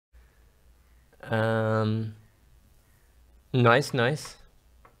Nice, nice.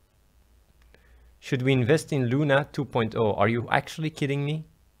 Should we invest in Luna 2.0? Are you actually kidding me?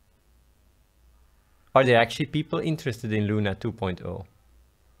 Are there actually people interested in Luna 2.0?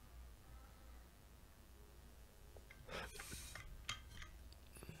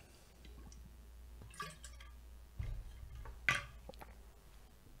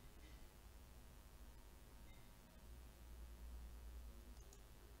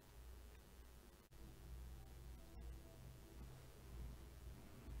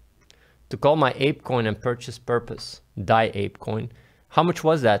 To call my Apecoin and purchase Purpose. Die Apecoin. How much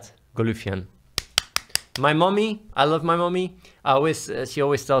was that, Golufian? My mommy, I love my mommy. I always, she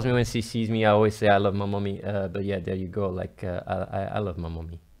always tells me when she sees me, I always say I love my mommy. But yeah, there you go. Like, I love my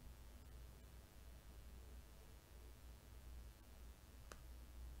mommy.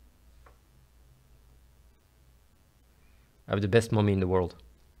 I have the best mommy in the world.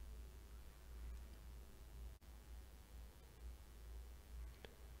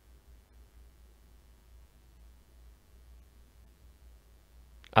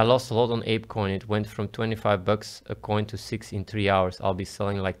 I lost a lot on Apecoin. It went from 25 bucks a coin to 6 in 3 hours. I'll be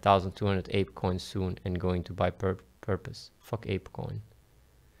selling like 1,200 Apecoins soon and going to buy Purpose. Fuck Apecoin.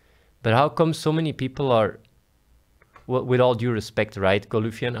 But how come so many people are, well, with all due respect, right,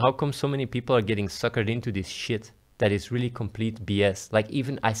 Golufian, how come so many people are getting suckered into this shit that is really complete BS? Like,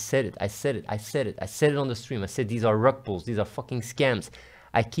 even I said it on the stream. I said these are rug pulls, these are fucking scams.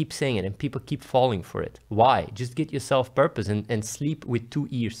 I keep saying it and people keep falling for it. Why? Just get yourself Purpose and sleep with 2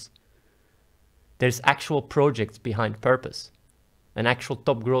 ears. There's actual projects behind Purpose. An actual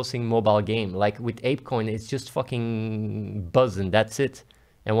top grossing mobile game. Like with Apecoin, it's just fucking buzz and that's it.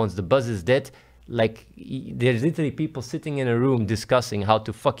 And once the buzz is dead, like there's literally people sitting in a room discussing how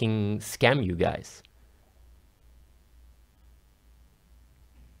to fucking scam you guys.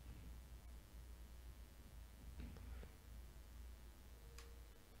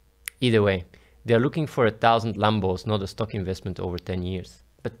 Either way, they're looking for 1,000 Lambos, not a stock investment over 10 years.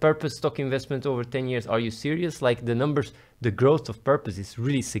 But Purpose stock investment over 10 years, are you serious? Like the numbers, the growth of Purpose is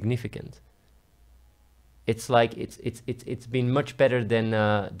really significant. It's like, it's been much better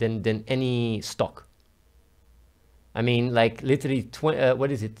than any stock. I mean, like literally, what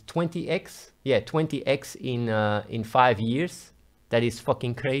is it, 20x? Yeah, 20x in 5 years. That is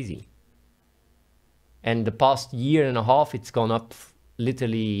fucking crazy. And the past year and a half, it's gone up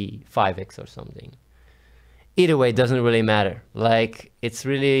literally 5x or something. Either way, it doesn't really matter. Like, it's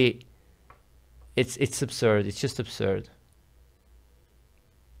really, it's absurd. It's just absurd.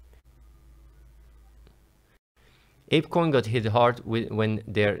 Apecoin got hit hard when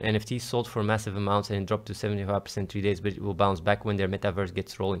their NFTs sold for massive amounts and it dropped to 75% 3 days, but it will bounce back when their metaverse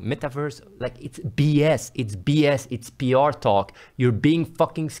gets rolling. Metaverse, like, it's BS. It's BS. It's PR talk. You're being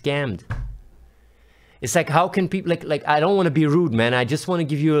fucking scammed. It's like, how can people, like I don't want to be rude, man. I just want to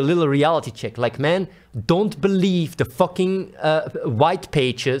give you a little reality check. Like, man, don't believe the fucking white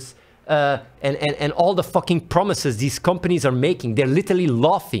pages and all the fucking promises these companies are making. They're literally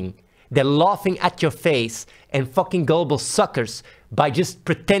laughing. They're laughing at your face and fucking gullible suckers by just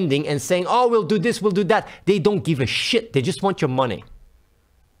pretending and saying, oh, we'll do this, we'll do that. They don't give a shit. They just want your money.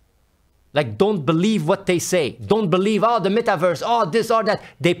 Like, don't believe what they say. Don't believe, oh, the metaverse, oh, this or that.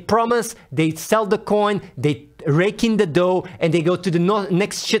 They promise, they sell the coin, they rake in the dough, and they go to the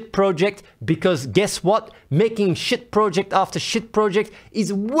next shit project, because guess what? Making shit project after shit project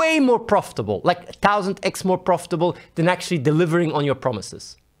is way more profitable, like 1,000x more profitable than actually delivering on your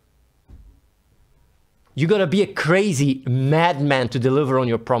promises. You gotta be a crazy madman to deliver on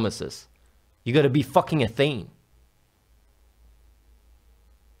your promises. You gotta be fucking Athene.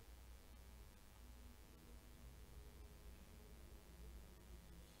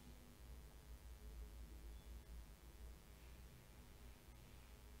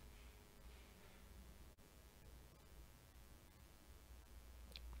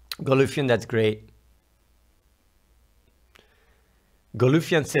 Golufian, that's great.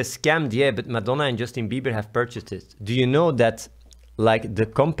 Golufian says, scammed, yeah, but Madonna and Justin Bieber have purchased it. Do you know that, like, the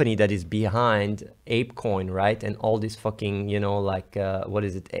company that is behind Apecoin, right? And all this fucking, you know, like, what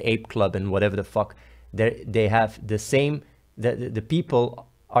is it? Ape Club and whatever the fuck. They have the same, the people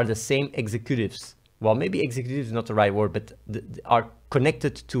are the same executives. Well, maybe executives is not the right word, but are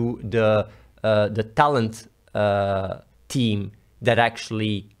connected to the talent team that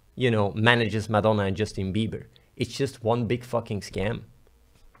actually, you know, manages Madonna and Justin Bieber. It's just one big fucking scam.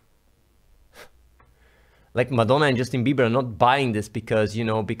 Like, Madonna and Justin Bieber are not buying this because, you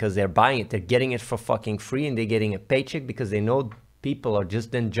know, because they're buying it. They're getting it for fucking free and they're getting a paycheck because they know people are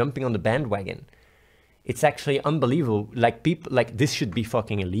just then jumping on the bandwagon. It's actually unbelievable. Like people, like this should be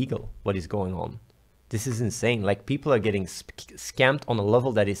fucking illegal. What is going on? This is insane. Like people are getting scammed on a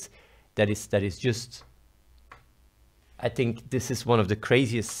level that is just. I think this is one of the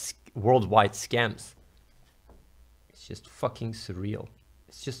craziest worldwide scams. It's just fucking surreal.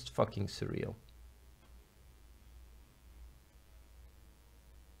 It's just fucking surreal.